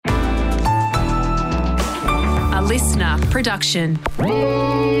listener production.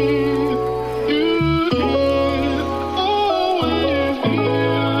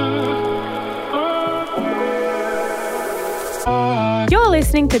 You're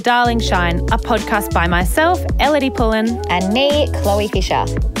listening to Darling Shine, a podcast by myself, Elodie Pullen, and me, Chloe Fisher.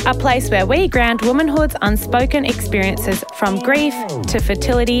 A place where we ground womanhood's unspoken experiences from grief to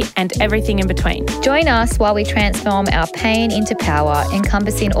fertility and everything in between. Join us while we transform our pain into power,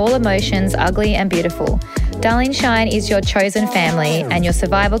 encompassing all emotions, ugly and beautiful. Darling Shine is your chosen family and your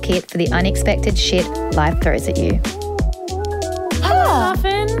survival kit for the unexpected shit life throws at you.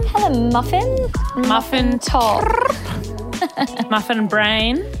 Muffin. Hello, Muffin. Muffin top. Muffin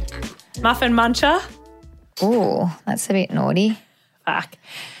brain. Muffin muncher. Ooh, that's a bit naughty. Fuck.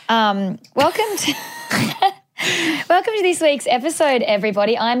 Welcome to this week's episode,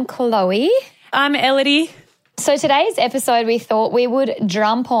 everybody. I'm Chloe. I'm Elodie. So today's episode, we thought we would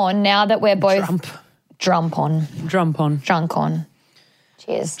drunk on now that we're both drunk on.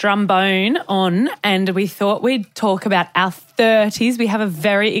 Cheers. Drumbone on, and we thought we'd talk about our 30s. We have a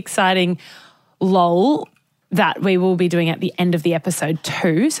very exciting lol that we will be doing at the end of the episode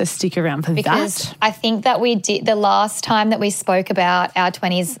too, so stick around for because I think that we did the last time that we spoke about our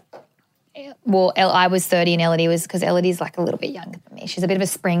 20s. Well, I was 30 and Elodie was, because Elodie's like a little bit younger than me. She's a bit of a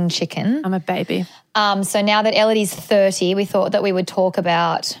spring chicken. I'm a baby. So now that Elodie's 30, we thought that we would talk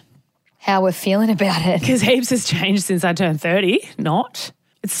about how we're feeling about it. Because heaps has changed since I turned 30. Not.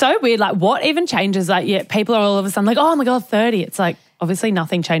 It's so weird. Like, what even changes? Like, yeah, people are all of a sudden like, oh my God, 30. It's like, obviously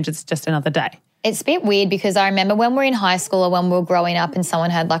nothing changes, it's just another day. It's a bit weird because I remember when we were in high school or when we were growing up and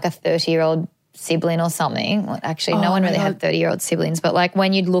someone had like a 30-year-old sibling or something. Well, actually, no one really had 30-year-old siblings, but like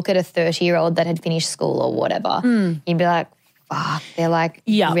when you'd look at a 30-year-old that had finished school or whatever, you'd be like, fuck, they're like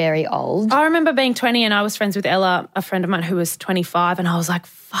very old. I remember being 20 and I was friends with Ella, a friend of mine who was 25, and I was like,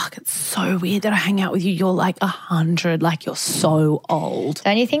 fuck, it's so weird that I hang out with you. You're like 100, like you're so old.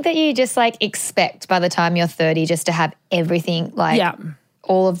 Don't you think that you just like expect by the time you're 30 just to have everything like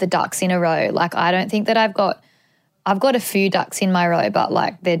all of the ducks in a row? Like I don't think that I've got a few ducks in my row, but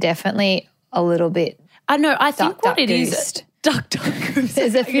like they're definitely a little bit I know, I think what it goose. is. Duck goose.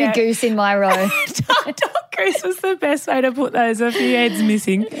 There's a few goose in my row. duck goose was the best way to put those. A few heads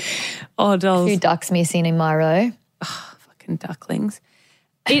missing. Oh, dolls. A few ducks missing in my row. Oh, fucking ducklings.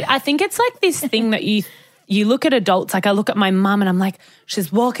 I think it's like this thing that you look at adults, like I look at my mum and I'm like,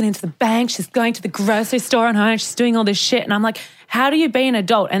 she's walking into the bank, she's going to the grocery store on her own, she's doing all this shit. And I'm like, how do you be an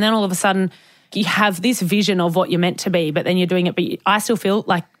adult? And then all of a sudden you have this vision of what you're meant to be, but then you're doing it. But I still feel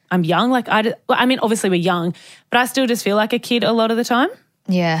like I'm young. Like I mean, obviously we're young, but I still just feel like a kid a lot of the time.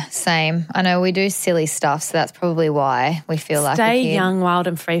 Yeah, same. I know we do silly stuff, so that's probably why we feel like a kid. Stay young, wild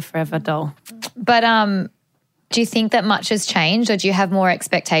and free forever, doll. But do you think that much has changed, or do you have more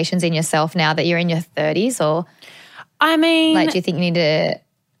expectations in yourself now that you're in your 30s? Or I mean, like, do you think you need to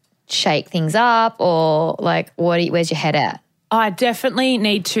shake things up, or like where's your head at? I definitely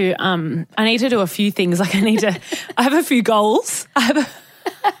need to I need to do a few things. Like I have a few goals.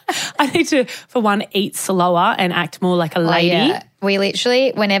 I need to, for one, eat slower and act more like a lady. Oh, yeah. We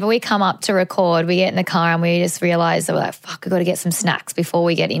literally, whenever we come up to record, we get in the car and we just realise that we're like, fuck, we've got to get some snacks before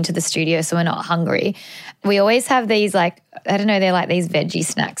we get into the studio so we're not hungry. We always have these like, I don't know, they're like these veggie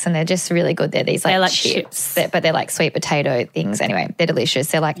snacks and they're just really good. They're these like chips. But they're like sweet potato things. Anyway, they're delicious.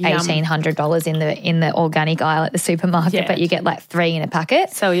 They're like $1,800 in the organic aisle at the supermarket, but you get like 3 in a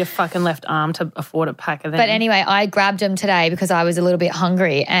packet. So your fucking left arm to afford a pack of them. But anyway, I grabbed them today because I was a little bit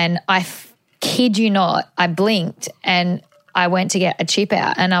hungry, and I kid you not, I blinked and I went to get a chip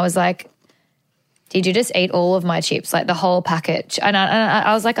out and I was like, did you just eat all of my chips, like the whole packet? And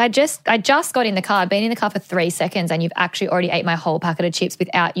I was like, I just got in the car. I've been in the car for 3 seconds and you've actually already ate my whole packet of chips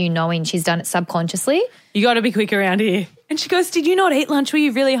without you knowing. She's done it subconsciously. You got to be quick around here. And she goes, did you not eat lunch? Were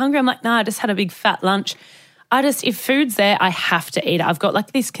you really hungry? I'm like, no, I just had a big fat lunch. if food's there, I have to eat it. I've got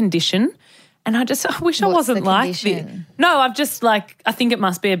like this condition. And I wish I wasn't like this. No, I've just like, I think it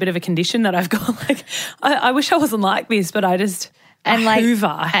must be a bit of a condition that I've got. Like, I wish I wasn't like this, but I just, and like,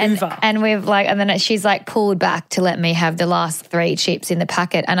 hoover. And we've like, and then she's like pulled back to let me have the last 3 chips in the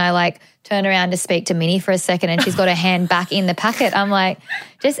packet. And I like turn around to speak to Minnie for a second and she's got her hand back in the packet. I'm like,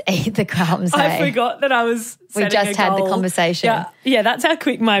 just eat the crumbs. I forgot that I was We just had the conversation. Yeah, that's how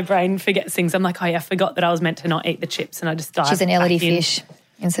quick my brain forgets things. I'm like, oh yeah, I forgot that I was meant to not eat the chips and I just died. She's an Elodie fish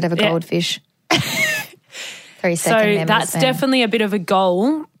instead of a goldfish. 3 second So that's definitely a bit of a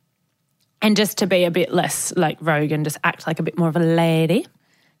goal, and just to be a bit less like rogue and just act like a bit more of a lady.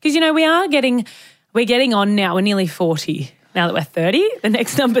 Because, you know, we're getting on now. We're nearly 40 now that we're 30. The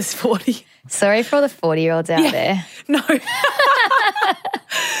next number's 40. Sorry for all the 40-years out there. No.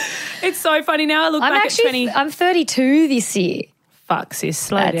 It's so funny now. I look back at 20. I'm 32 this year. Fuck, sis,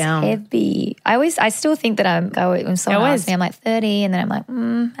 slow That's down. heavy. I still think that when someone asks me, I'm like 30, and then I'm like,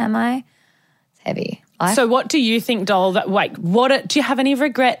 am I? It's heavy. So what do you think, doll, do you have any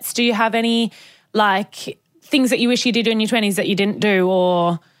regrets? Do you have any like things that you wish you did in your 20s that you didn't do,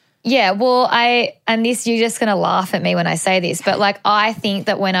 or? Yeah, well, you're just going to laugh at me when I say this, but like I think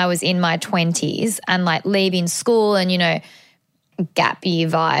that when I was in my 20s and like leaving school and, you know, gap year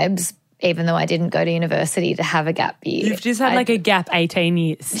vibes, even though I didn't go to university to have a gap year. You've just had like a gap 18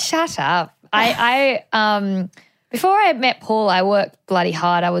 years. Shut up. Before I met Paul, I worked bloody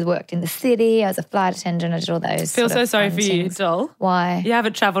hard. I worked in the city. I was a flight attendant. I did all those. Feel so sorry for you, doll. Why? You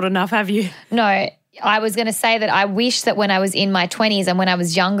haven't travelled enough, have you? No. I was going to say that I wish that when I was in my 20s and when I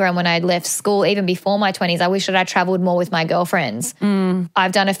was younger and when I left school, even before my 20s, I wish that I travelled more with my girlfriends.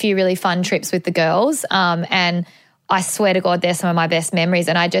 I've done a few really fun trips with the girls, and I swear to God, they're some of my best memories.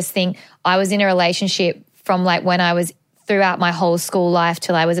 And I just think I was in a relationship from like when I was throughout my whole school life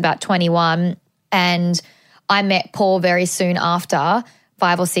till I was about 21, and I met Paul very soon after,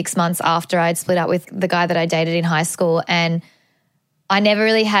 5 or 6 months after I'd split up with the guy that I dated in high school, and I never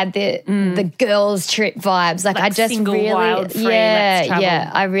really had the girls trip vibes. Like I just single, really, wild, free, let's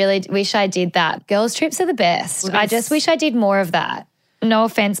travel. I really wish I did that. Girls trips are the best. I just wish I did more of that. No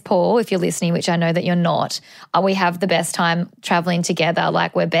offense, Paul, if you're listening, which I know that you're not. We have the best time traveling together.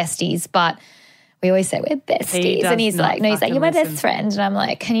 Like we're besties, but we always say we're besties. And he's like, you're my best friend. And I'm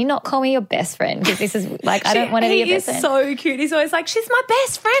like, can you not call me your best friend? Because this is like, I don't want to be your best friend. He is so cute. He's always like, she's my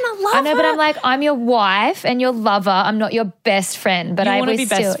best friend. I love her. I know, but I'm like, I'm your wife and your lover. I'm not your best friend. But you I want to be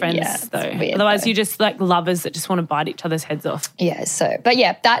best still, friends though. Weird, Otherwise though. you just like lovers that just want to bite each other's heads off. Yeah, but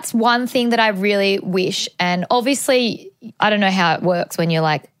that's one thing that I really wish. And obviously, I don't know how it works when you're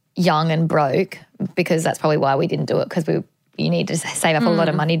like young and broke, because that's probably why we didn't do it, because you need to save up a lot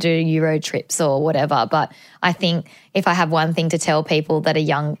of money to do Euro trips or whatever. But I think if I have one thing to tell people that are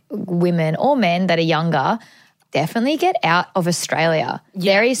young, women or men that are younger, definitely get out of Australia.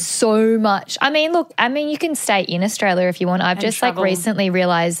 Yeah. There is so much. I mean, you can stay in Australia if you want. I've just travel. Like recently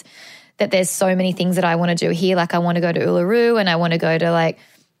realised that there's so many things that I want to do here. Like I want to go to Uluru and I want to go to like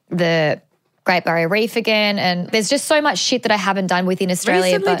the Great Barrier Reef again, and there's just so much shit that I haven't done within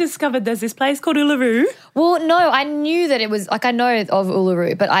Australia. Recently discovered there's this place called Uluru. Well, no, I knew that it was, like I know of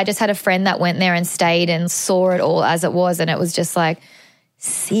Uluru, but I just had a friend that went there and stayed and saw it all as it was, and it was just like,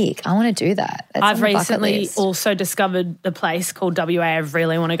 sick. I want to do that. That's I've recently also discovered a place called WA. I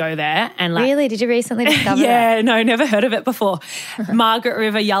really want to go there. And like, really? Did you recently discover that? Yeah, no, never heard of it before. Margaret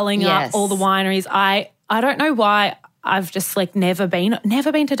River, Yelling Yes. Up, all the wineries. I don't know why I've just like never been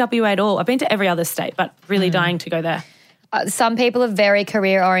to WA at all. I've been to every other state, but really dying to go there. Some people are very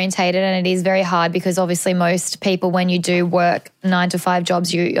career orientated, and it is very hard because obviously most people, when you do work 9 to 5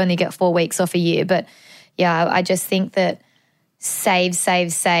 jobs, you only get 4 weeks off a year. But yeah, I just think that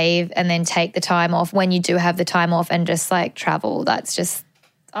save, and then take the time off when you do have the time off and just like travel. That's just,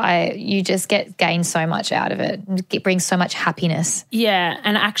 you just gain so much out of it. It brings so much happiness. Yeah,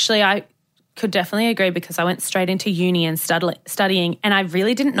 and actually I could definitely agree because I went straight into uni and studying, and I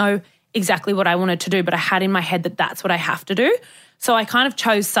really didn't know exactly what I wanted to do, but I had in my head that that's what I have to do. So I kind of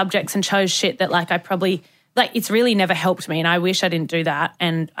chose subjects and chose shit that like I probably, like it's really never helped me, and I wish I didn't do that.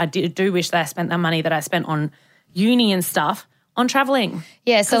 And I do wish that I spent the money that I spent on uni and stuff on traveling.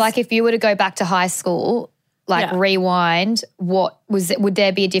 Yeah, so like if you were to go back to high school, like rewind, would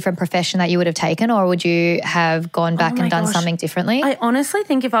there be a different profession that you would have taken, or would you have gone back and done something differently? I honestly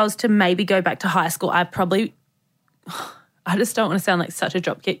think if I was to maybe go back to high school, I just don't want to sound like such a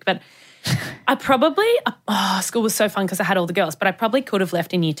dropkick, but I probably, school was so fun because I had all the girls, but I probably could have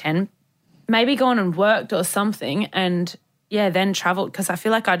left in year 10, maybe gone and worked or something, and then travelled, because I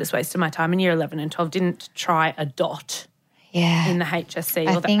feel like I just wasted my time in year 11 and 12, didn't try a dot in the HSC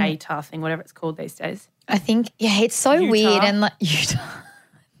or the ATAR thing, whatever it's called these days. I think, it's so Utah. weird, and like Utah.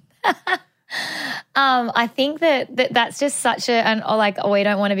 I think that's just such we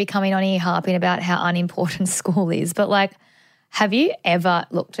don't want to be coming on here harping about how unimportant school is, but like, have you ever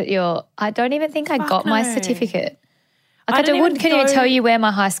looked at I don't even think I got my certificate. Like can you tell you where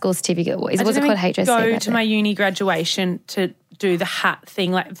my high school certificate was? Was it called HSC? Go to my uni graduation to do the hat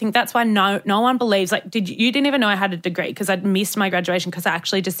thing. Like, I think that's why no one believes. Like, you didn't even know I had a degree because I'd missed my graduation because I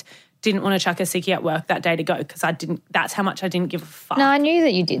actually just didn't want to chuck a sickie at work that day to go because I didn't. That's how much I didn't give a fuck. No, I knew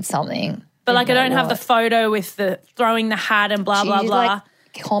that you did something, but like I don't have the photo with the throwing the hat and blah blah blah. Like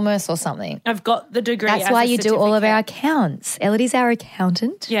commerce or something. I've got the degree. That's why you do all of our accounts. Elodie's our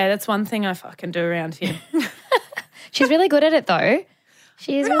accountant. Yeah, that's one thing I fucking do around here. She's really good at it though.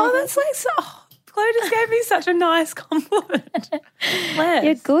 She is. Really that's like so. Chloe just gave me such a nice compliment. Bless.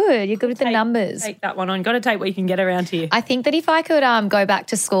 You're good. You're good with the numbers. Take that one on. Got to take what you can get around here. I think that if I could go back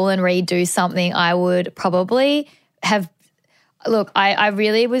to school and redo something, I would probably have. Look, I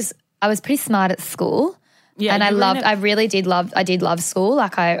was pretty smart at school, and I did love school.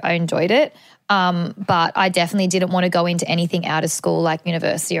 Like I enjoyed it, but I definitely didn't want to go into anything out of school, like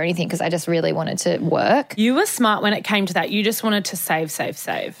university or anything, because I just really wanted to work. You were smart when it came to that. You just wanted to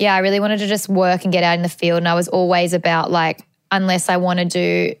save. Yeah, I really wanted to just work and get out in the field, and I was always about like, unless I want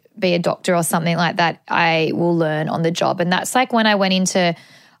to be a doctor or something like that, I will learn on the job. And that's like when I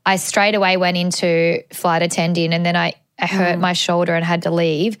straight away went into flight attending, and then I hurt my shoulder and had to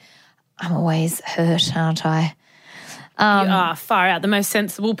leave. I'm always hurt, aren't I? You are far out. The most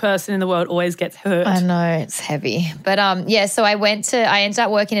sensible person in the world always gets hurt. I know, it's heavy. But yeah, so I ended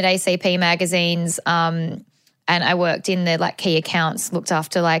up working at ACP magazines, and I worked in the like key accounts, looked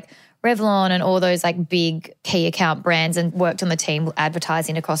after like Revlon and all those like big key account brands, and worked on the team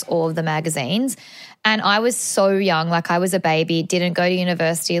advertising across all of the magazines. And I was so young, like I was a baby, didn't go to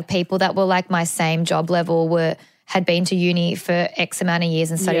university. People that were like my same job level had been to uni for X amount of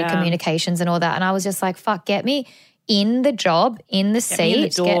years and studied communications and all that. And I was just like, fuck, get me in the job, in the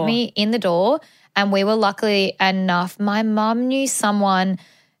seat, get me in the door. And we were luckily enough, my mum knew someone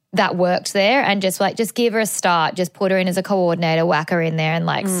that worked there, and just give her a start, just put her in as a coordinator, whack her in there and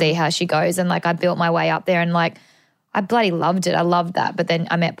like see how she goes. And like I built my way up there, and like I bloody loved it. I loved that. But then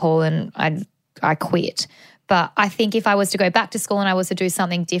I met Paul and I quit. But I think if I was to go back to school and I was to do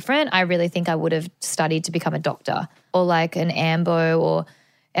something different, I really think I would have studied to become a doctor or like an AMBO, or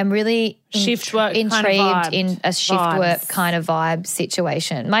am really shift work intrigued in a shift work kind of vibe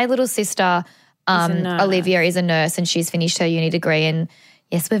situation. My little sister, Olivia, is a nurse, and she's finished her uni degree. And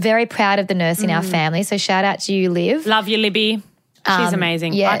yes, we're very proud of the nurse in our family. So shout out to you, Liv. Love you, Libby. She's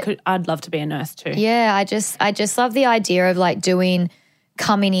amazing. Yeah. I'd love to be a nurse too. Yeah, I just love the idea of like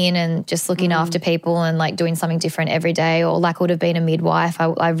coming in and just looking after people and like doing something different every day, or like would have been a midwife.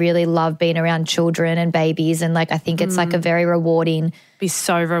 I really love being around children and babies, and like I think it's like a very rewarding. Be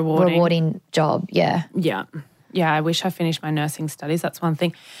so rewarding job. Yeah. Yeah, I wish I finished my nursing studies. That's one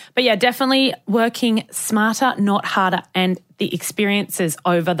thing. But yeah, definitely working smarter, not harder, and the experiences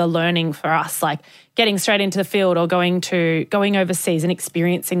over the learning for us, like getting straight into the field or going overseas and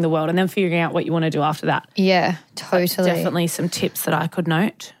experiencing the world and then figuring out what you want to do after that. Yeah, totally. That's definitely some tips that I could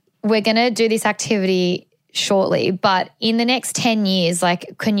note. We're going to do this activity shortly, but in the next 10 years, like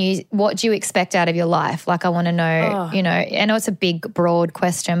what do you expect out of your life? Like I want to know, I know it's a big, broad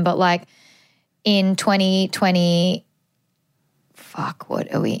question, but like in 2020,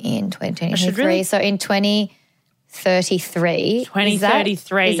 what are we in? 2023. So in 2033.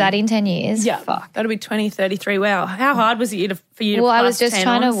 2033. Is that in 10 years? Yeah. Fuck. That'll be 2033. Wow. How hard was it for you to Well, I was just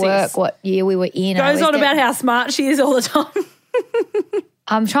trying to work what year we were in. Goes on about how smart she is all the time.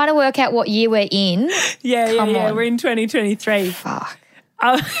 I'm trying to work out what year we're in. Yeah. We're in 2023. Fuck.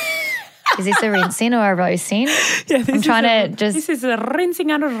 Is this a rinsing or a roasting? Yeah, This is a rinsing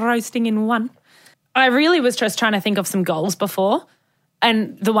and a roasting in one. I really was just trying to think of some goals before,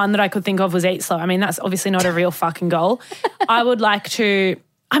 and the one that I could think of was eat slow. I mean, that's obviously not a real fucking goal. I would like to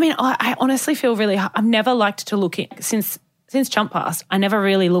 – I honestly feel really – I've never liked to look – since Chump passed, I never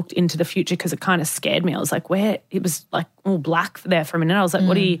really looked into the future because it kind of scared me. I was like, where – it was like all black there for a minute. I was like,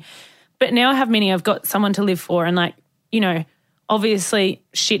 what are you – but now I have Minnie. I've got someone to live for, and like, obviously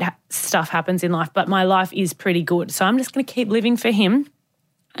stuff happens in life, but my life is pretty good. So I'm just going to keep living for him.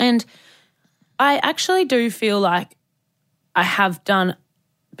 And I actually do feel like I have done,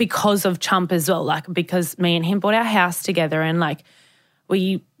 because of Chump as well, like because me and him bought our house together, and like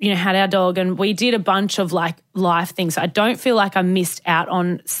we, had our dog, and we did a bunch of like life things. I don't feel like I missed out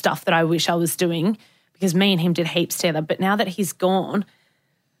on stuff that I wish I was doing, because me and him did heaps together. But now that he's gone,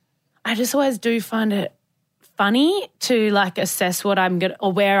 I just always do find it funny to like assess what I'm going to,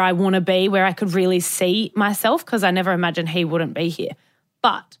 or where I want to be, where I could really see myself, because I never imagined he wouldn't be here.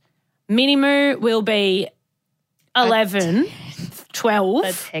 But Minnie Moo will be 11, 12.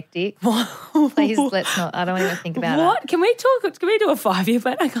 That's hectic. Please, let's not. I don't even think about it. What? Can we do a 5-year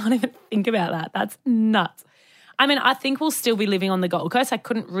plan? I can't even think about that. That's nuts. I mean, I think we'll still be living on the Gold Coast. I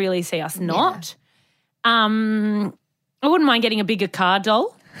couldn't really see us not. Yeah. I wouldn't mind getting a bigger car,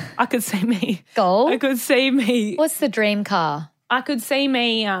 doll. I could see me. Gold? I could see me. What's the dream car? I could see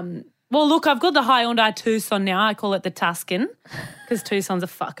me, well, look, I've got the Hyundai Tucson now. I call it the Tuscan, because Tucson's a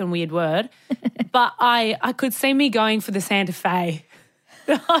fucking weird word. But I could see me going for the Santa Fe.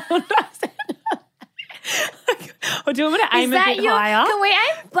 The Hyundai Santa Fe. Or do you want me to aim a bit higher? Can we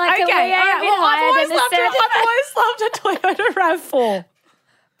aim? Like, okay, can we aim a bit higher than the Santa Fe? I've always loved a Toyota RAV4.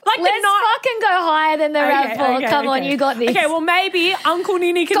 Like Let's fucking go higher than the RAV4. Come on, you got this. Okay, well, maybe Uncle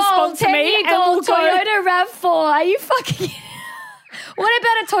Nini can sponsor me. 10-year gold Toyota RAV4. Are you fucking... What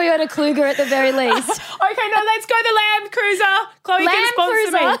about a Toyota Kluger at the very least? Okay, no, let's go the Land Cruiser. Chloe can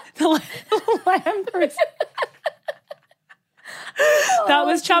sponsor me. The Land Cruiser. That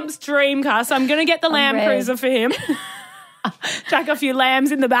was Chump's dream car, so I'm going to get the Lamb Cruiser for him. Jack a few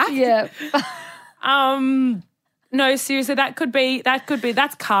lambs in the back. Yeah. No, seriously,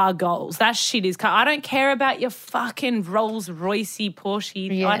 that's car goals. That shit is car. I don't care about your fucking Rolls Royce,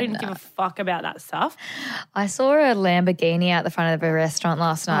 Porsche. Yeah, I didn't give a fuck about that stuff. I saw a Lamborghini out the front of a restaurant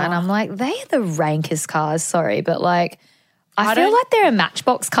last night and I'm like, they are the rankest cars, sorry, but like I feel like they're a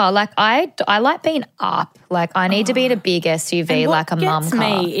matchbox car. Like I like being up. Like I need to be in a big SUV, like a mum car.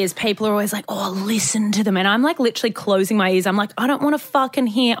 What gets me is people are always like, oh, listen to them. And I'm like literally closing my ears. I'm like, I don't want to fucking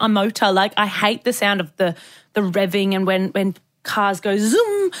hear a motor. Like I hate the sound of the revving and when cars go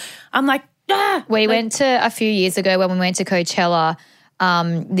zoom. I'm like, ah. We went to a few years ago when we went to Coachella.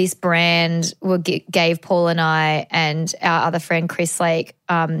 This brand gave Paul and I and our other friend Chris Lake,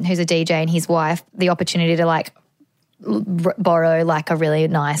 who's a DJ, and his wife the opportunity to like borrow like a really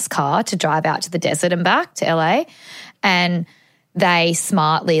nice car to drive out to the desert and back to LA, and they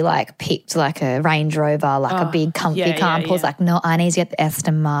smartly like picked like a Range Rover, like a big comfy car. And Paul's like, no, I need to get the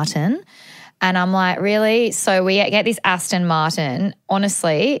Aston Martin. And I'm like, really? So we get this Aston Martin.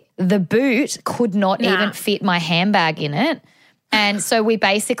 Honestly, the boot could not even fit my handbag in it. And so we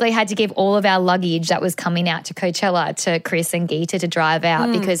basically had to give all of our luggage that was coming out to Coachella to Chris and Geeta to drive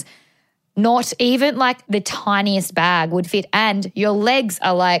out because not even like the tiniest bag would fit, and your legs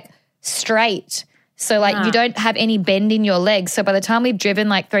are like straight. So like you don't have any bend in your legs. So by the time we've driven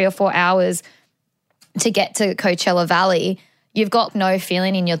like 3 or 4 hours to get to Coachella Valley, you've got no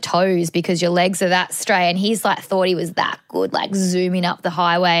feeling in your toes because your legs are that straight. And he's like thought he was that good, like zooming up the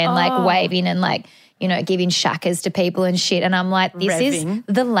highway and like waving and like, you know, giving shackers to people and shit. And I'm like, this is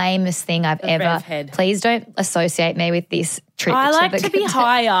the lamest thing I've ever. Please don't associate me with this trip. I like to be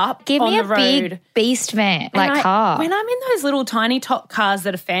high up. Give me a big beast van, like car. When I'm in those little tiny top cars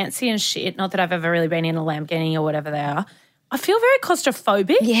that are fancy and shit, not that I've ever really been in a Lamborghini or whatever they are, I feel very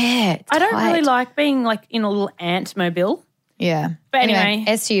claustrophobic. Yeah, I don't really like being like in a little ant mobile. Yeah. But anyway.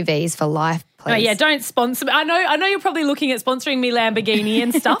 SUVs for life, please. No, yeah, don't sponsor me. I know you're probably looking at sponsoring me Lamborghini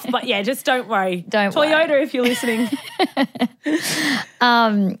and stuff, but yeah, just don't worry. Toyota, if you're listening.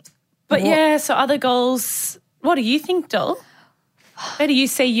 But yeah, so other goals. What do you think, Doll? Where do you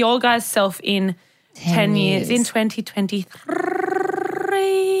see your guys' self in 10 years, in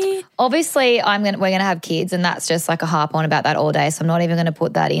 2023? Obviously, we're gonna have kids, and that's just like a harp on about that all day. So I'm not even gonna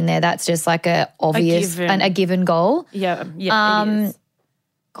put that in there. That's just like a given goal. Yeah, it is.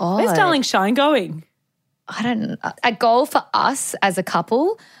 God. Where's Darling Shine going? I don't know. A goal for us as a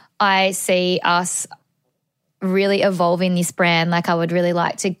couple, I see us really evolving this brand. Like I would really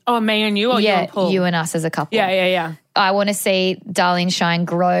like to. Oh, me and you, or you and Paul? You and us as a couple. Yeah. I want to see Darling Shine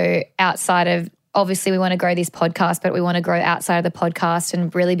grow outside of. Obviously, we want to grow this podcast, but we want to grow outside of the podcast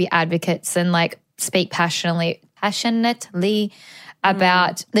and really be advocates and like speak passionately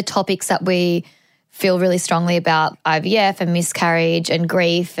about the topics that we feel really strongly about, IVF and miscarriage and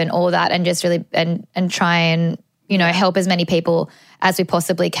grief and all that, and just really and try and, you know, help as many people as we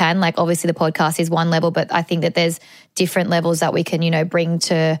possibly can. Like obviously the podcast is one level, but I think that there's different levels that we can, you know, bring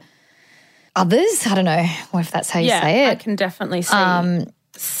to others. I don't know if that's how you say it. I can definitely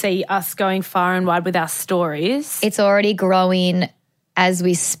see us going far and wide with our stories. It's already growing as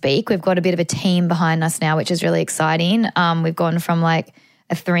we speak. We've got a bit of a team behind us now, which is really exciting. We've gone from like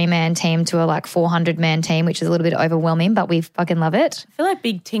a 3-man team to a like 400-man team, which is a little bit overwhelming, but we fucking love it. I feel like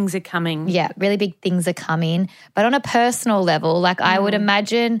big things are coming. Yeah, really big things are coming. But on a personal level, like I would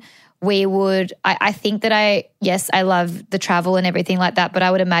imagine we would, I think that I love the travel and everything like that, but I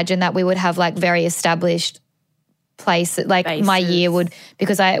would imagine that we would have like very established place, like bases. My year would,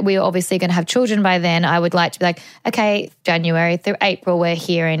 because we're obviously going to have children by then. I would like to be like, okay, January through April, we're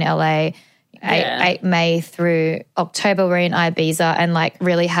here in LA. 8 May through October, we're in Ibiza, and like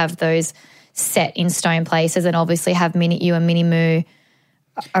really have those set in stone places, and obviously have you and Mini Moo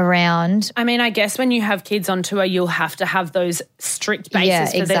around. I mean, I guess when you have kids on tour, you'll have to have those strict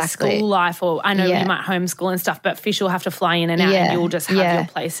bases for their school life, or I know you might homeschool and stuff, but Fish will have to fly in and out, and you'll just have your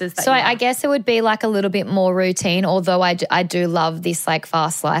places. So I guess it would be like a little bit more routine, although I do love this like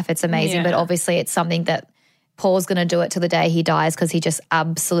fast life. It's amazing, but obviously it's something that Paul's going to do it till the day he dies because he just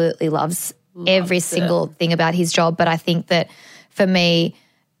absolutely loves every single thing about his job. But I think that for me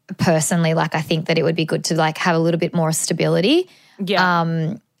personally, like I think that it would be good to like have a little bit more stability. Yeah.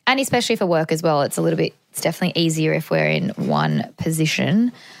 And especially for work as well, it's a little bit it's definitely easier if we're in one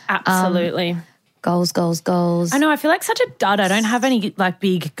position. Absolutely. Goals. I know, I feel like such a dud. I don't have any like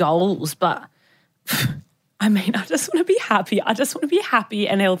big goals, but I mean, I just want to be happy. I just want to be happy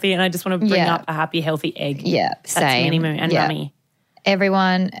and healthy, and I just want to bring up a happy, healthy egg. Yeah, same. That's Minnie Moo and Mummy.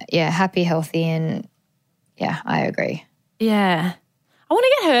 Everyone, happy, healthy, and I agree. Yeah. I want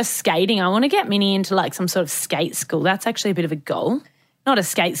to get her skating. I want to get Minnie into like some sort of skate school. That's actually a bit of a goal. Not a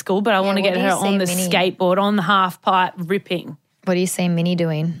skate school, but I want to get her on the skateboard, on the half pipe, ripping. What do you see Minnie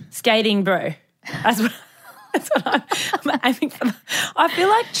doing? Skating, bro. That's what I'm aiming for. I feel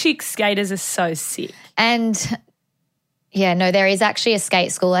like chick skaters are so sick. And there is actually a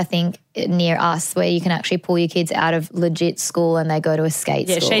skate school, I think, near us where you can actually pull your kids out of legit school and they go to a skate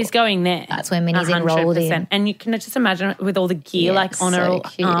school. Yeah, she's going there. That's where Minnie's enrolled in. And you can just imagine with all the gear like on her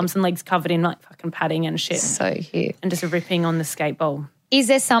arms and legs covered in like fucking padding and shit. So cute. And just ripping on the skateboard. Is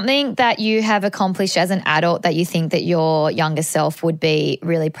there something that you have accomplished as an adult that you think that your younger self would be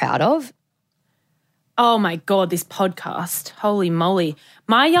really proud of? Oh my God, this podcast. Holy moly.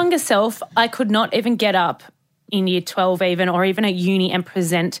 My younger self, I could not even get up in year 12 even or even at uni and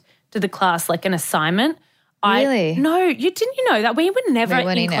present to the class like an assignment. Really? No, you know that? We were never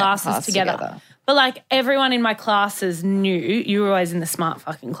in classes together. But like everyone in my classes knew, you were always in the smart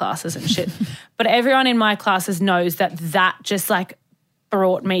fucking classes and shit, but everyone in my classes knows that just like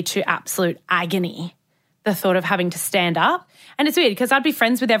brought me to absolute agony, the thought of having to stand up. And it's weird because I'd be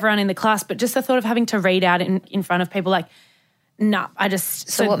friends with everyone in the class, but just the thought of having to read out in front of people, like, nah, I just...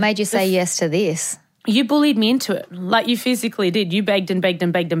 So what made you say yes to this? You bullied me into it. Like you physically did. You begged and begged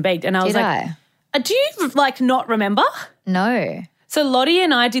and begged and begged. And I was do you like not remember? No. So Lottie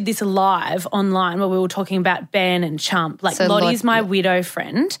and I did this live online where we were talking about Ben and Chump. Like so Lottie's my widow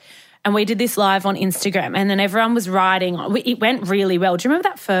friend. And we did this live on Instagram and then everyone was writing. It went really well. Do you remember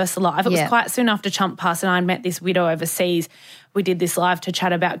that first live? It was quite soon after Chump passed and I met this widow overseas. We did this live to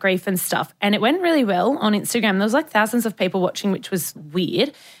chat about grief and stuff. And it went really well on Instagram. There was like thousands of people watching, which was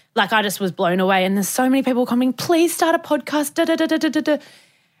weird. Like I just was blown away. And there's so many people commenting, please start a podcast, da-da-da-da-da-da.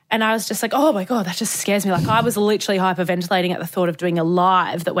 And I was just like, oh my God, that just scares me. Like I was literally hyperventilating at the thought of doing a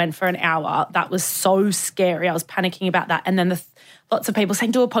live that went for an hour. That was so scary. I was panicking about that. And then lots of people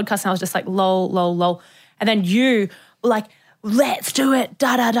saying, do a podcast. And I was just like, lol, lol, lol. And then you were like, let's do it,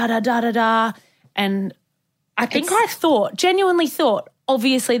 da-da-da-da-da-da-da. And I think genuinely thought,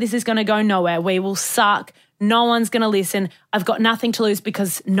 obviously this is going to go nowhere. We will suck. No one's going to listen. I've got nothing to lose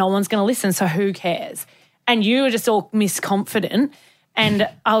because no one's going to listen, so who cares? And you were just all misconfident. And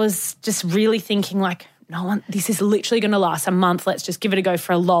I was just really thinking like, this is literally going to last a month. Let's just give it a go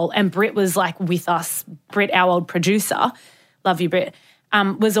for a lol. And Britt was like with us. Britt, our old producer, love you, Britt,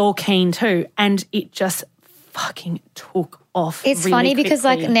 was all keen too. And it just fucking took off. It's really funny because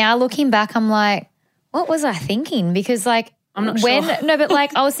like now looking back, I'm like, what was I thinking? Because like I'm not sure. No, but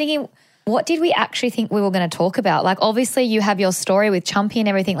like I was thinking, what did we actually think we were going to talk about? Like obviously you have your story with Chumpy and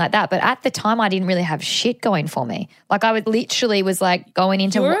everything like that, but at the time I didn't really have shit going for me. Like I literally was like going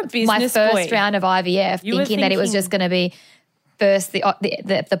into my first round of IVF thinking that it was just going to be first the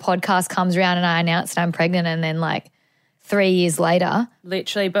podcast comes around and I announced I'm pregnant and then like 3 years later,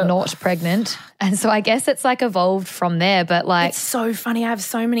 literally, but not pregnant. And so I guess it's like evolved from there. But like, it's so funny. I have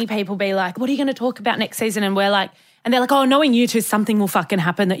so many people be like, what are you going to talk about next season? And we're like, and they're like, oh, knowing you two, something will fucking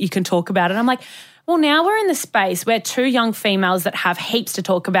happen that you can talk about. And I'm like, well, now we're in the space where two young females that have heaps to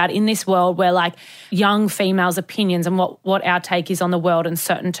talk about in this world where like young females' opinions and what our take is on the world and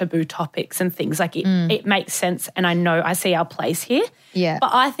certain taboo topics and things like it makes sense. And I know I see our place here. Yeah. But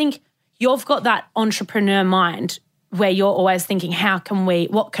I think you've got that entrepreneur mind where you're always thinking,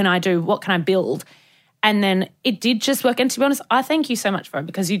 what can I do? What can I build? And then it did just work. And to be honest, I thank you so much for it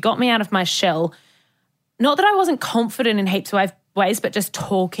because you got me out of my shell. Not that I wasn't confident in heaps of ways, but just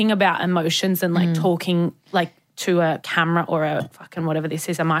talking about emotions and like talking like to a camera or a fucking whatever this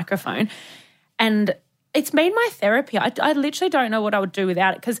is, a microphone. And it's made my therapy. I literally don't know what I would do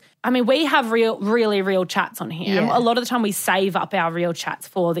without it because, I mean, we have really real chats on here. Yeah. And a lot of the time we save up our real chats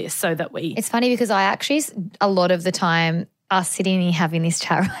for this so that we... It's funny because I actually, a lot of the time, us sitting here having this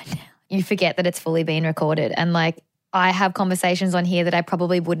chat right now, you forget that it's fully being recorded. And like, I have conversations on here that I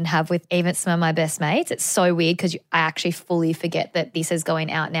probably wouldn't have with even some of my best mates. It's so weird because I actually fully forget that this is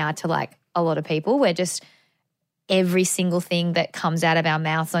going out now to like a lot of people. We're just... every single thing that comes out of our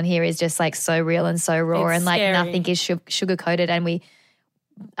mouths on here is just like so real and so raw and like nothing is sugar-coated. And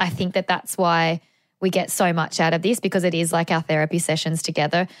I think that that's why we get so much out of this because it is like our therapy sessions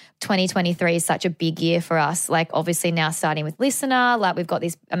together. 2023 is such a big year for us. Like obviously now starting with Listener, like we've got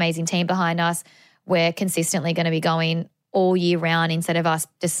this amazing team behind us. We're consistently going to be going all year round instead of us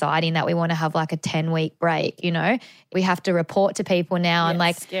deciding that we want to have like a 10-week break, you know. We have to report to people now and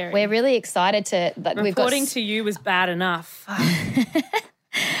like scary. we're really excited to Reporting to you was bad enough.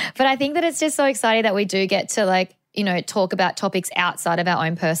 But I think that it's just so exciting that we do get to like, you know, talk about topics outside of our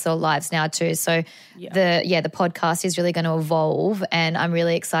own personal lives now too. So the podcast is really going to evolve, and I'm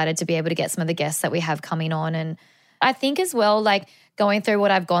really excited to be able to get some of the guests that we have coming on. And I think as well, like going through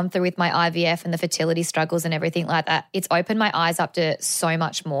what I've gone through with my IVF and the fertility struggles and everything like that, it's opened my eyes up to so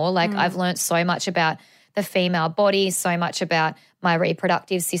much more. Like I've learned so much about the female body, so much about my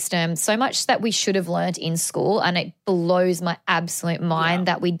reproductive system, so much that we should have learned in school, and it blows my absolute mind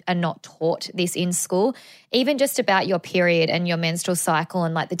that we are not taught this in school. Even just about your period and your menstrual cycle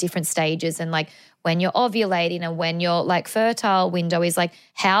and like the different stages and like when you're ovulating and when your like fertile window is, like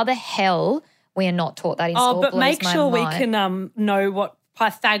how the hell we are not taught that in school. But make sure we can know what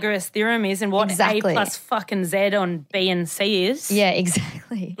Pythagoras theorem is and what A plus fucking Z on B and C is. Yeah,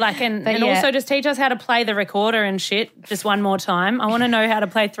 exactly. Like, and also just teach us how to play the recorder and shit just one more time. I want to know how to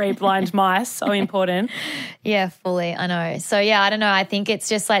play Three Blind Mice. So important. Yeah, fully. I know. So yeah, I don't know. I think it's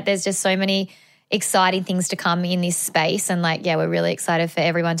just like there's just so many exciting things to come in this space, and like, yeah, we're really excited for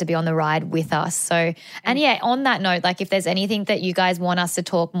everyone to be on the ride with us. So, and yeah, on that note, like if there's anything that you guys want us to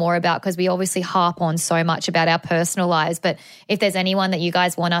talk more about, because we obviously harp on so much about our personal lives, but if there's anyone that you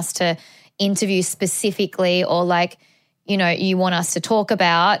guys want us to interview specifically, or like, you know, you want us to talk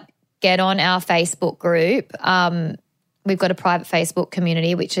about, get on our Facebook group. We've got a private Facebook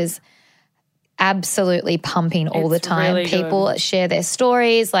community, which is absolutely pumping all the time. Really people good. Share their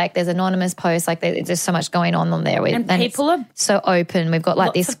stories. Like there's anonymous posts. Like there's so much going on there. And people are so open. We've got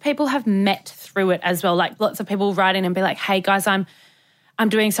like lots of people have met through it as well. Like lots of people write in and be like, hey guys, I'm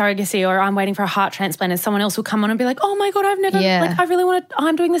doing surrogacy, or I'm waiting for a heart transplant, and someone else will come on and be like, oh my God, I've never, like I really want to,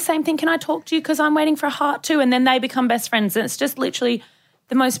 I'm doing the same thing. Can I talk to you? Because I'm waiting for a heart too. And then they become best friends. And it's just literally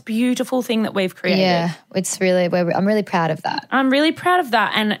the most beautiful thing that we've created. Yeah, it's really, I'm really proud of that. I'm really proud of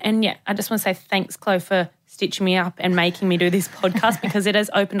that. And yeah, I just want to say thanks, Chloe, for stitching me up and making me do this podcast because it has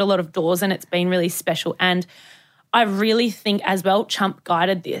opened a lot of doors and it's been really special. And I really think as well, Chump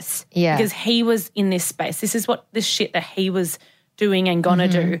guided this. Yeah. Because he was in this space. This is what the shit that he was doing and gonna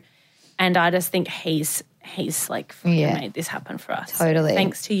do. And I just think he's like made this happen for us. Totally. So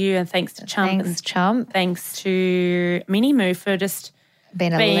thanks to you and thanks to Chump. Thanks, Chump. Thanks to Minnie Moo for just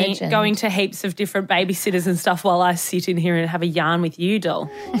being a legend. Going to heaps of different babysitters and stuff while I sit in here and have a yarn with you, doll.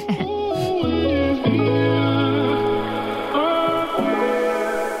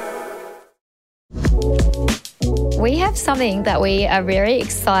 We have something that we are very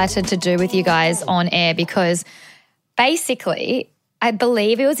excited to do with you guys on air, because basically, I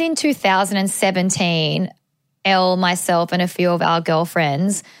believe it was in 2017, Elle, myself and a few of our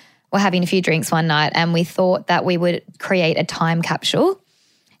girlfriends were having a few drinks one night, and we thought that we would create a time capsule.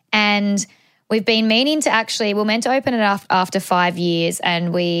 And we've been meaning to we're meant to open it up after 5 years,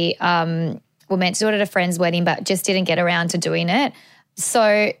 and we were meant to do it at a friend's wedding but just didn't get around to doing it.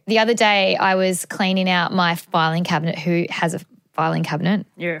 So the other day I was cleaning out my filing cabinet. Who has a filing cabinet?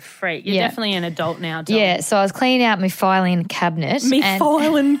 You're a freak. You're definitely an adult now, doll. Yeah, so I was cleaning out my filing cabinet.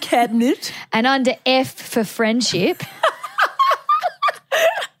 Filing cabinet. And under F for friendship.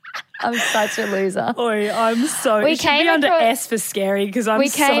 I'm such a loser. Oi, I'm so. We came under S for scary because I'm so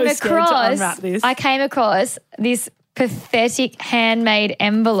scared to unwrap this. I came across this pathetic handmade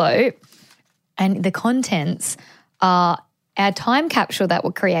envelope, and the contents are our time capsule that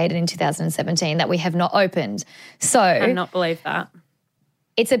were created in 2017 that we have not opened. So I cannot believe that.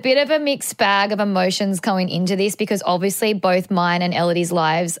 It's a bit of a mixed bag of emotions going into this, because obviously both mine and Elodie's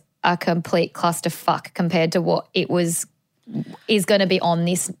lives are complete clusterfuck compared to what is going to be on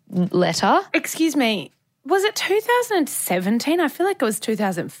this letter. Excuse me, was it 2017? I feel like it was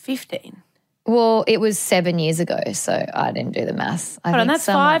 2015. Well, it was 7 years ago, so I didn't do the maths. Hold on, that's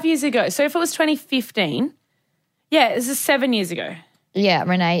 5 years ago. So if it was 2015, yeah, this is 7 years ago. Yeah,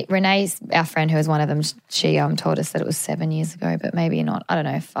 Renee's our friend who was one of them. She told us that it was 7 years ago, but maybe not. I don't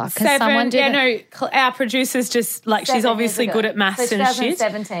know. Fuck. 7, our producer's just like, she's obviously good at maths and shit.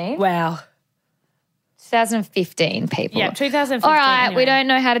 2017. Wow. 2015, people. Yeah, 2015. All right, anyway. We don't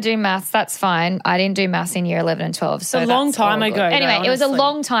know how to do maths. That's fine. I didn't do maths in year 11 and 12. So a long time ago. Anyway, it was a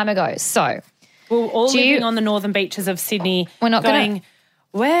long time ago. So we're all living on the northern beaches of Sydney. We're not going,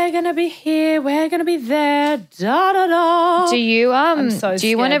 we're going to be here, we're going to be there, da, da, da. Do you so do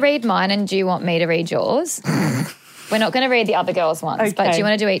you want to read mine and do you want me to read yours? We're not going to read the other girls' ones, but do you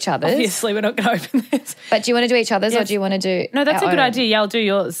want to do each other's? Obviously, we're not going to open this. But do you want to do each other's or do you want to do No, that's a good idea. Yeah, I'll do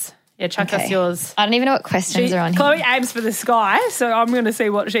yours. Yeah, chuck us yours. I don't even know what questions are on Chloe here. aims for the sky, so I'm going to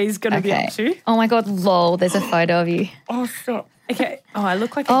see what she's going to be up to. Oh, my God, lol, there's a photo of you. Oh, stop. Okay. Oh, I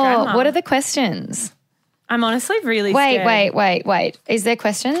look like a grandma. What are the questions? I'm honestly really scared. Wait. Is there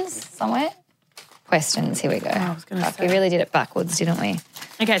questions somewhere? Questions. Here we go. I was gonna say. We really did it backwards, didn't we?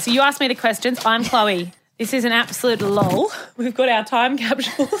 Okay, so you asked me the questions. I'm Chloe. This is an absolute lull. We've got our time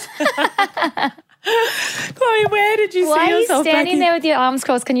capsules. Chloe, where did you see yourself? Why are you standing there with your arms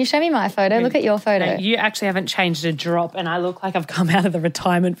crossed? Can you show me my photo? Look at your photo. No, you actually haven't changed a drop, and I look like I've come out of the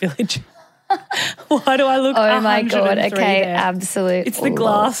retirement village. Why do I look? Oh my God. Okay, there? absolute. It's the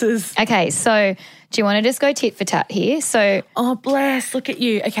glasses. Okay, so do you want to just go tit for tat here? So, oh bless, look at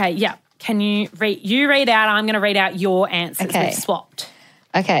you. Okay, yeah. Can you read? You read out. I'm going to read out your answers. Okay. We've swapped.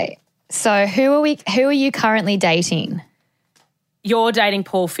 Okay, so who are you currently dating? You're dating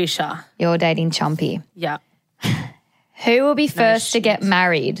Paul Fisher. You're dating Chumpy. Yeah. Who will be first to get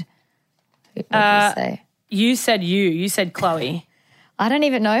married? What did you say? You said you. You said Chloe. I don't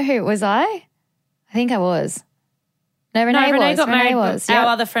even know who. Was I? I think I was. No, Renee was. got married. Was. Our Yep.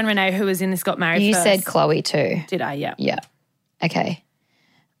 other friend Renee, who was in this, got married You first. said Chloe too. Did I? Yeah. Yeah. Okay.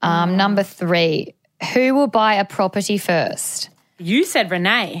 Number 3. Who will buy a property first? You said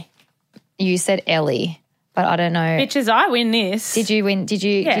Renee. You said Ellie, but I don't know. Bitches, I win this. Did you win? Did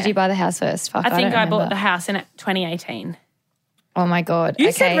you buy the house first? Fuck, I think don't I bought remember. the house in 2018. Oh my God. You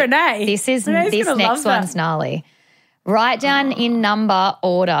okay. said Renee. This Renee's gonna next love that. one's gnarly. Write down in number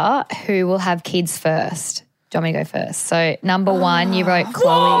order who will have kids first. Do you want me to go first? So number 1, you wrote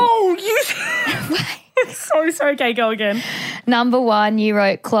Chloe. Whoa, you. so sorry. Okay, go again. Number 1, you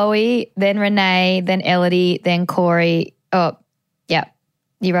wrote Chloe, then Renee, then Elodie, then Corey. Oh, yeah.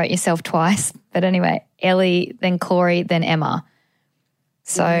 You wrote yourself twice. But anyway, Ellie, then Corey, then Emma.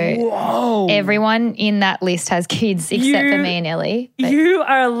 So everyone in that list has kids except for me and Ellie. But You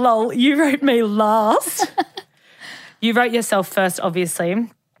are a lol. You wrote me last. You wrote yourself first, obviously.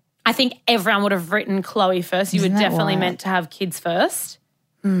 I think everyone would have written Chloe first. You Isn't were that definitely wild? meant to have kids first.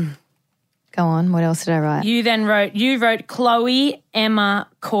 Go on. What else did I write? You wrote Chloe, Emma,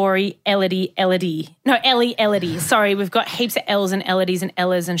 Corey, Elodie. No, Elodie. Sorry, we've got heaps of L's and Elodies and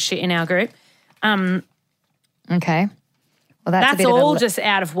Ellas and shit in our group. Okay. Well, that's a bit all of a, just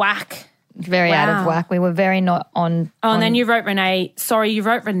out of whack. very out of wow. whack. We were very not on. Oh, and then you wrote Renee. Sorry, you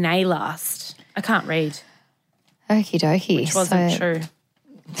wrote Renee last. I can't read. Okie dokie. Which wasn't true.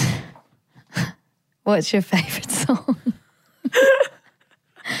 What's your favourite song?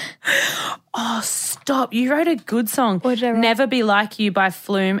 Oh, stop. You wrote a good song. What did I write? Never Be Like You by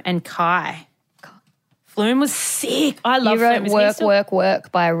Flume and Kai. Flume was sick. I love You wrote Flume. Is he Work, still- Work,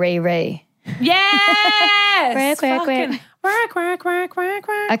 Work by Riri. Yes! Work. Work.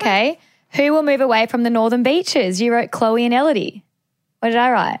 Okay. Who will move away from the northern beaches? You wrote Chloe and Elodie. What did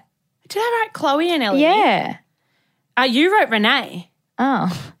I write? Did I write Chloe and Ellie? Yeah. You wrote Renee.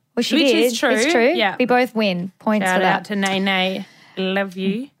 Oh. Well, she Which did. is true. It's true. Yeah. We both win. Points Shout for that. out to Nene. Love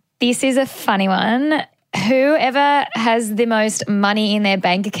you. This is a funny one. Whoever has the most money in their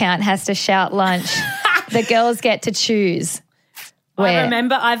bank account has to shout lunch. The girls get to choose. Where?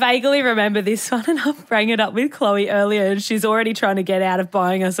 I vaguely remember this one, and I rang it up with Chloe earlier, and she's already trying to get out of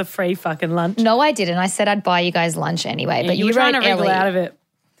buying us a free fucking lunch. No, I didn't. I said I'd buy you guys lunch anyway. But you were you trying wrote to wriggle Ellie. out of it.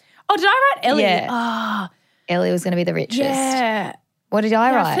 Oh, did I write Ellie? Yeah. Oh, Ellie was going to be the richest. yeah. What did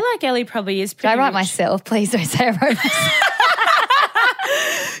I Yeah, write? I feel like Ellie probably is Did pretty I write rich. myself? Please don't say I wrote myself.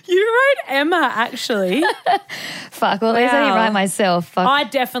 You wrote Emma, actually. Fuck. Well, at least I didn't Wow. write myself. Fuck. I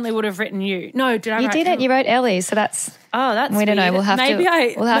definitely would have written you. No, did I You write didn't. Emma? You wrote Ellie. So that's. Oh, that's We don't know. weird. We'll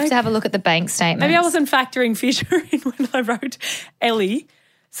have to have a look at the bank statement. Maybe I wasn't factoring Fisher in when I wrote Ellie.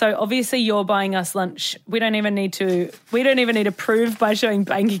 So obviously you're buying us lunch. We don't even need to prove by showing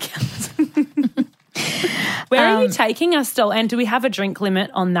bank accounts. Where are you taking us, doll? And do we have a drink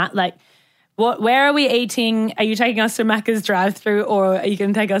limit on that? Like, where are we eating? Are you taking us to Macca's drive-through, or are you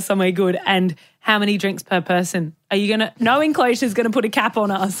going to take us somewhere good? And how many drinks per person? Are you going to? Knowing Clotia's going to put a cap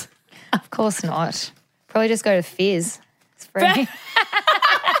on us. Of course not. Probably just go to Fizz. It's free.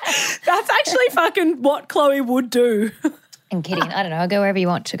 That's actually fucking what Chloe would do. I'm kidding. I don't know. I'll go wherever you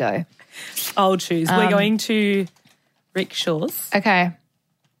want to go. I'll choose. We're going to rickshaws. Okay.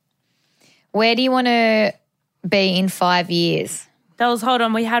 Where do you want to be in 5 years? Hold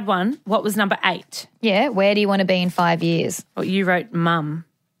on, we had one. What was number 8? Yeah. Where do you want to be in 5 years? Well, you wrote mum.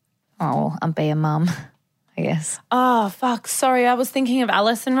 Oh, I'll be a mum, I guess. Oh, fuck. Sorry, I was thinking of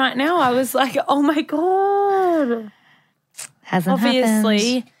Alison right now. I was like, oh my God. Hasn't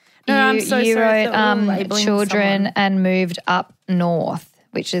Obviously. happened. No, I'm so you sorry wrote that we're labelling children someone. and moved up north,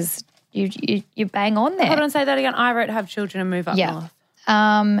 which is you bang on there. Hold on, say that again. I wrote have children and move up Yeah.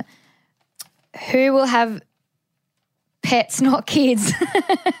 north. Who will have pets, not kids?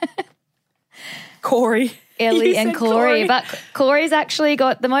 Corey. Ellie You and said Corey. But Corey's actually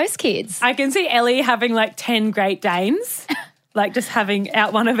got the most kids. I can see Ellie having like 10 Great Danes. Like just having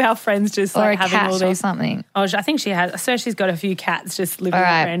out one of our friends just Or like a having cat all these. or something. Oh, I think she has. I swear she's got a few cats just living All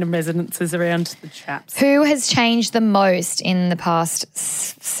right. at random residences around the traps. Who has changed the most in the past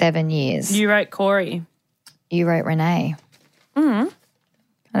 7 years? You wrote Corey. You wrote Renee. I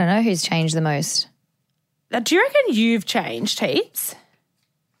don't know who's changed the most. Do you reckon you've changed heaps?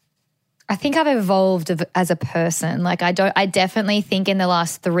 I think I've evolved as a person. Like I definitely think in the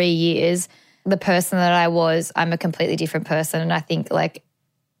last 3 years, the person that I was, I'm a completely different person. And I think like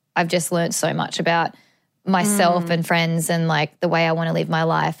I've just learned so much about myself and friends and like the way I want to live my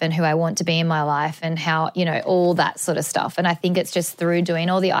life and who I want to be in my life and how, you know, all that sort of stuff. And I think it's just through doing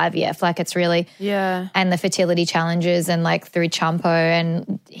all the IVF, like it's really, and the fertility challenges and like through Chumpo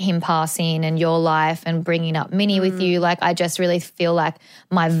and him passing and your life and bringing up Minnie with you. Like I just really feel like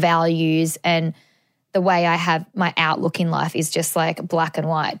my values and the way I have my outlook in life is just like black and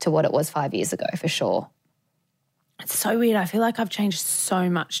white to what it was 5 years ago for sure. It's so weird. I feel like I've changed so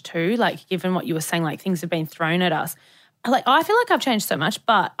much too. Like given what you were saying, like things have been thrown at us. Like I feel like I've changed so much,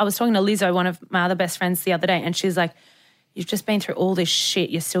 but I was talking to Lizzo, one of my other best friends the other day, and she's like, you've just been through all this shit.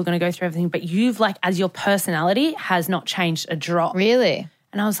 You're still going to go through everything, but you've like, as your personality has not changed a drop. Really?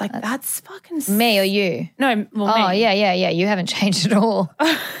 And I was like, that's fucking... Me or you? No, well, Oh, me. yeah. You haven't changed at all.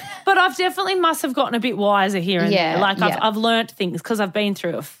 But I've definitely must have gotten a bit wiser here and there. Like I've learnt things because I've been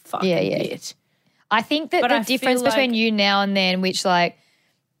through a fucking bit. I think that the difference between you now and then, which like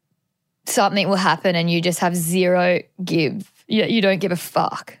something will happen and you just have zero give. You don't give a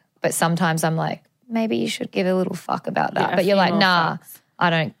fuck. But sometimes I'm like, maybe you should give a little fuck about that. But you're like, nah, I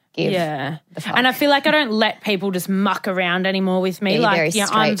don't give the fuck. And I feel like I don't let people just muck around anymore with me. Yeah, like,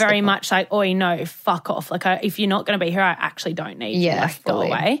 I'm very much like, oh, no, fuck off. Like if you're not going to be here, I actually don't need you. Like, go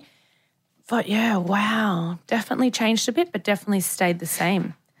away. But yeah, wow. Definitely changed a bit, but definitely stayed the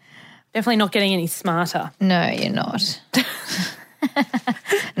same. Definitely not getting any smarter. No, you're not.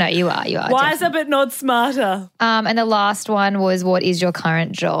 No, you are. Wiser but not smarter. And the last one was, what is your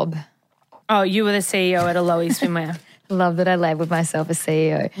current job? Oh, you were the CEO at a Lowy Swimwear. Love that I labelled myself a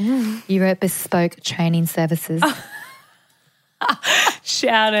CEO. You wrote bespoke training services.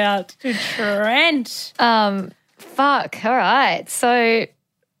 Shout out to Trent. Fuck. All right. So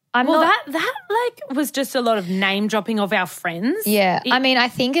that like was just a lot of name dropping of our friends. Yeah. I mean, I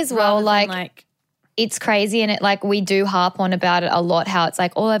think as well, like it's crazy and it like we do harp on about it a lot, how it's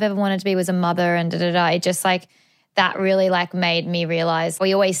like all I've ever wanted to be was a mother and da-da-da. It just like that really like made me realise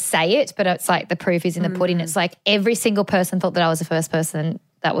we always say it, but it's like the proof is in the pudding. It's like every single person thought that I was the first person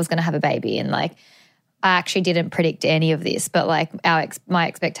that was going to have a baby, and like I actually didn't predict any of this, but like my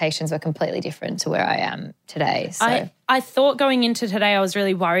expectations were completely different to where I am today. So I thought going into today I was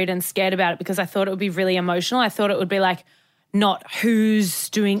really worried and scared about it because I thought it would be really emotional. I thought it would be like not who's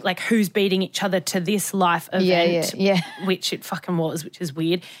beating each other to this life event, which it fucking was, which is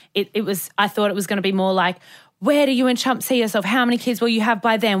weird. It was. I thought it was going to be more like, where do you and Chump see yourself? How many kids will you have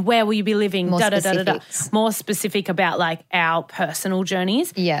by then? Where will you be living? More specific about like our personal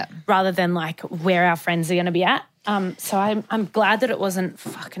journeys, rather than like where our friends are going to be at. So I'm glad that it wasn't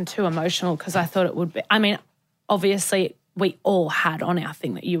fucking too emotional because I thought it would be. I mean, obviously we all had on our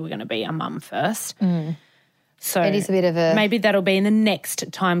thing that you were going to be a mum first. So it is a bit of a... Maybe that'll be in the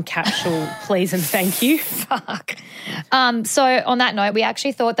next time capsule, please and thank you. Fuck. So on that note, we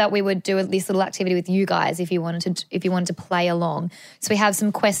actually thought that we would do this little activity with you guys if you wanted to play along. So we have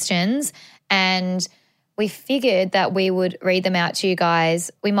some questions and we figured that we would read them out to you guys.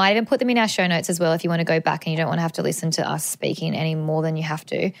 We might even put them in our show notes as well if you want to go back and you don't want to have to listen to us speaking any more than you have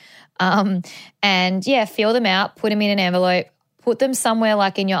to. And yeah, fill them out, put them in an envelope, put them somewhere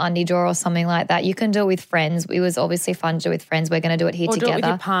like in your undie drawer or something like that. You can do it with friends. It was obviously fun to do it with friends. We're going to do it here together. Or do it with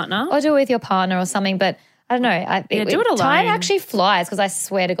your partner. Or do it with your partner or something. But I don't know. Do it alone. Time actually flies because I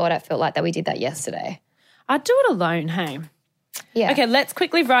swear to God I felt like that we did that yesterday. I'd do it alone, hey? Yeah. Okay, let's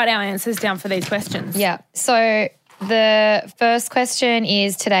quickly write our answers down for these questions. Yeah. So the first question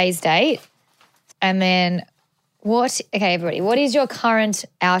is today's date. And then everybody, what is your current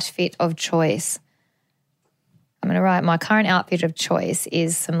outfit of choice? I'm going to write my current outfit of choice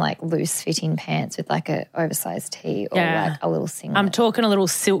is some like loose fitting pants with like a oversized tee or like a little singlet. I'm talking a little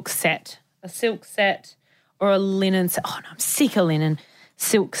silk set. A silk set or a linen set. Oh, no, I'm sick of linen.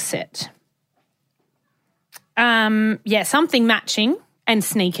 Silk set. Something matching and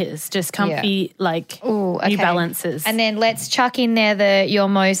sneakers, just comfy New Balances. And then let's chuck in there your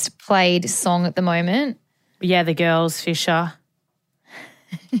most played song at the moment. Yeah, The Girls, Fisher.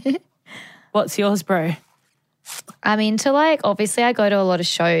 What's yours, bro? I'm into like, obviously I go to a lot of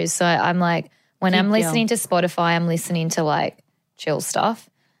shows. So I'm like, when I'm listening to Spotify, I'm listening to like chill stuff.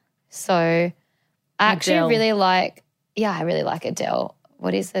 So I actually really like, I really like Adele.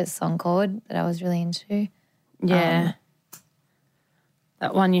 What is that song called that I was really into? Yeah.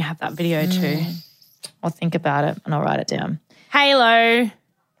 That one, you have that video too. I'll think about it and I'll write it down. Halo.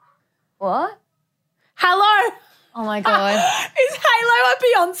 What? Hello. Oh my God. Is Halo a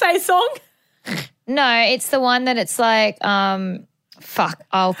Beyonce song? No, it's the one that it's like, fuck,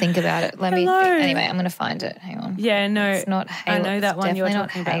 I'll think about it. Let me think. Anyway, I'm going to find it. Hang on. Yeah, no. It's not Halo. I know that one you're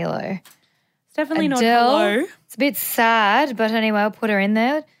talking about. Halo. It's definitely Adele, not Hello. It's a bit sad, but anyway, I'll put her in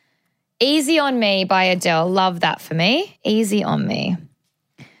there. Easy on Me by Adele. Love that for me. Easy on Me.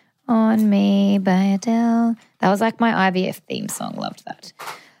 On Me by Adele. That was like my IVF theme song. Loved that.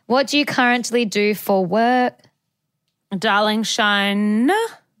 What do you currently do for work? Darling Shine.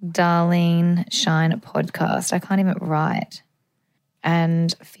 Darling Shine podcast. I can't even write.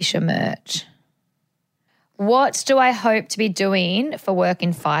 And Fisher merch. What do I hope to be doing for work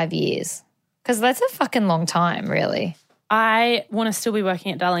in 5 years? Because that's a fucking long time, really. I want to still be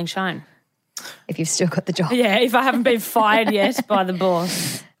working at Darling Shine. If you've still got the job. Yeah, if I haven't been fired yet by the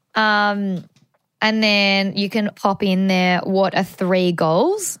boss. And then you can pop in there, what are 3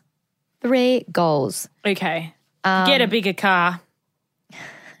 goals? 3 goals. Okay. Get a bigger car.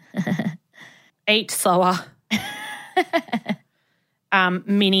 Eat slower.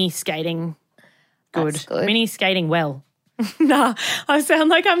 Mini skating. Good. That's good. Mini skating well. Nah, I sound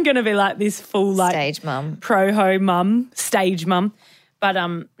like I'm going to be like this full like Stage mum. pro-ho mum, stage mum. But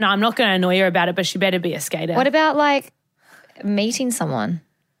no, I'm not going to annoy her about it, but she better be a skater. What about like meeting someone?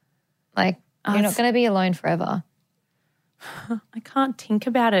 Like you're not going to be alone forever. I can't think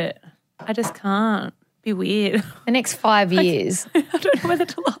about it. I just can't. Be weird. The next 5 years. I don't know whether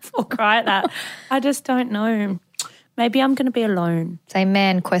to laugh or cry at that. I just don't know. Maybe I'm going to be alone. Say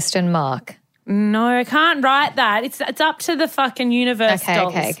man ? No, I can't write that. It's up to the fucking universe.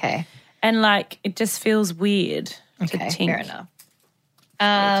 Okay. And like it just feels weird to Okay, think. fair enough.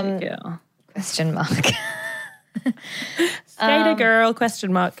 Girl. ? Skater girl, ?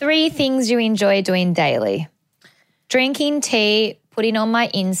 3 things you enjoy doing daily. Drinking tea, putting on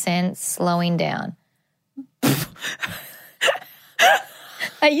my incense, slowing down.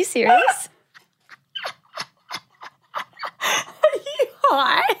 Are you serious? Are you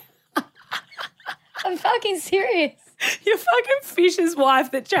high? I'm fucking serious. You're fucking Fisher's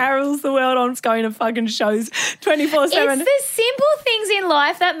wife that travels the world on going to fucking shows 24/7. It's the simple things in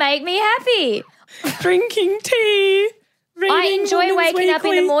life that make me happy. Drinking tea. I enjoy Women's waking up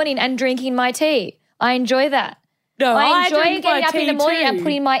in the Weekly. morning and drinking my tea. I enjoy that. No, I enjoy drink my getting up in the tea morning too. and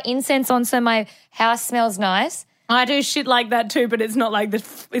putting my incense on so my house smells nice. I do shit like that too, but it's not like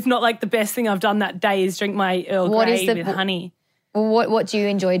the best thing I've done that day is drink my Earl Grey with honey. Well, what do you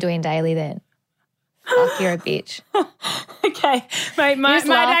enjoy doing daily then? Fuck, you're a bitch. Okay, mate, my just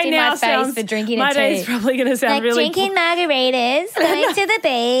laughed day in now my face sounds for drinking my a day's tea. probably going to sound really drinking margaritas, going to the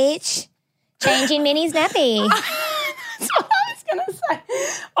beach, changing Minnie's nappy. That's what I was going to say.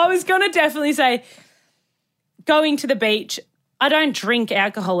 I was going to definitely say going to the beach. I don't drink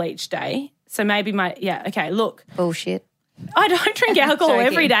alcohol each day. So maybe look. Bullshit. I don't drink alcohol Joking.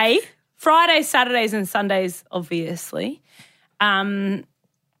 every day. Fridays, Saturdays and Sundays, obviously. Maybe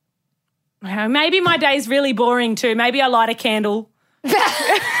my day's really boring too. Maybe I light a candle. If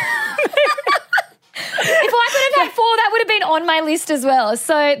I could have had 4, that would have been on my list as well.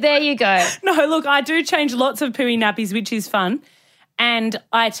 So there you go. No, look, I do change lots of pooey nappies, which is fun. And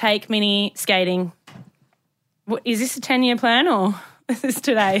I take Minnie skating. Is this a 10-year plan or is this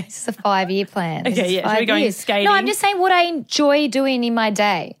today? This is a 5-year plan. Okay, yeah, we're going skating. No, I'm just saying what I enjoy doing in my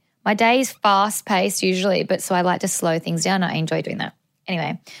day. My day is fast-paced usually, but so I like to slow things down. I enjoy doing that.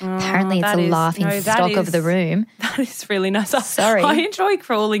 Anyway, apparently it's a laughing stock of the room. That is really nice. Sorry. I enjoy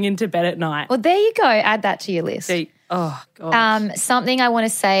crawling into bed at night. Well, there you go. Add that to your list. Oh, God. Something I want to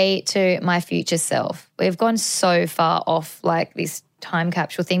say to my future self. We've gone so far off like this time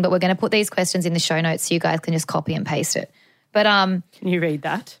capsule thing, but we're going to put these questions in the show notes so you guys can just copy and paste it. But Can you read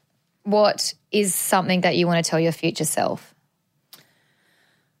that? What is something that you want to tell your future self?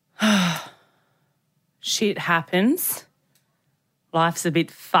 Shit happens. Life's a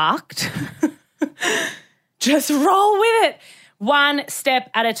bit fucked. Just roll with it. One step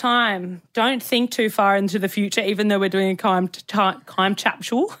at a time. Don't think too far into the future, even though we're doing a time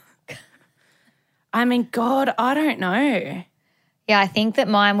capsule. I mean, God, I don't know. Yeah, I think that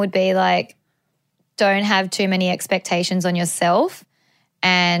mine would be like, don't have too many expectations on yourself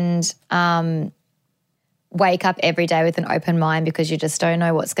and wake up every day with an open mind because you just don't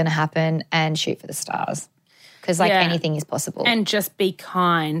know what's going to happen, and shoot for the stars. Because anything is possible. And just be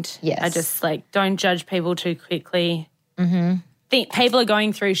kind. Yes. I just don't judge people too quickly. Think people are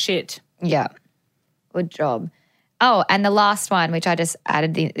going through shit. Yeah. Good job. Oh, and the last one, which I just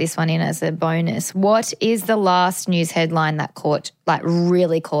added this one in as a bonus. What is the last news headline that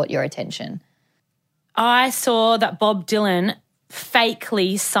really caught your attention? I saw that Bob Dylan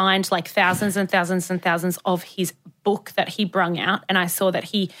fakely signed thousands and thousands and thousands of his book that he brung out, and I saw that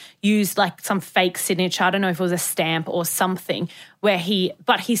he used some fake signature. I don't know if it was a stamp or something but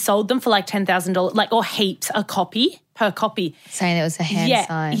he sold them for $10,000 or heaps per copy. Saying it was a hand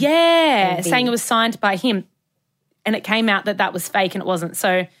sign. Yeah, saying it was signed by him, and it came out that was fake and it wasn't. So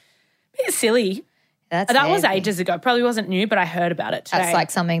a bit silly. That was ages ago. Probably wasn't new, but I heard about it today.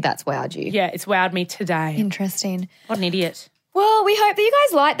 That's something that's wowed you. Yeah, it's wowed me today. Interesting. What an idiot. Well, we hope that you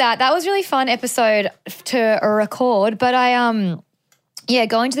guys liked that. That was a really fun episode to record. But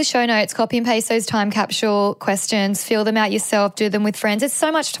go into the show notes, copy and paste those time capsule questions, fill them out yourself, do them with friends. It's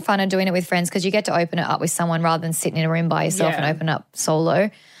so much funner doing it with friends because you get to open it up with someone rather than sitting in a room by yourself and open up solo.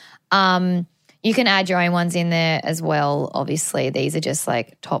 You can add your own ones in there as well. Obviously, these are just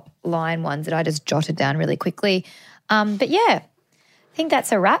top line ones that I just jotted down really quickly. But yeah, I think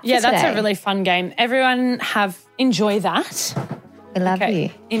that's a wrap for today. Yeah, that's a really fun game. Everyone enjoy that. We love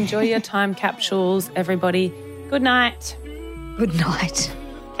you. Enjoy your time capsules, everybody. Good night. Good night.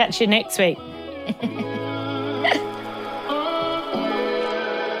 Catch you next week.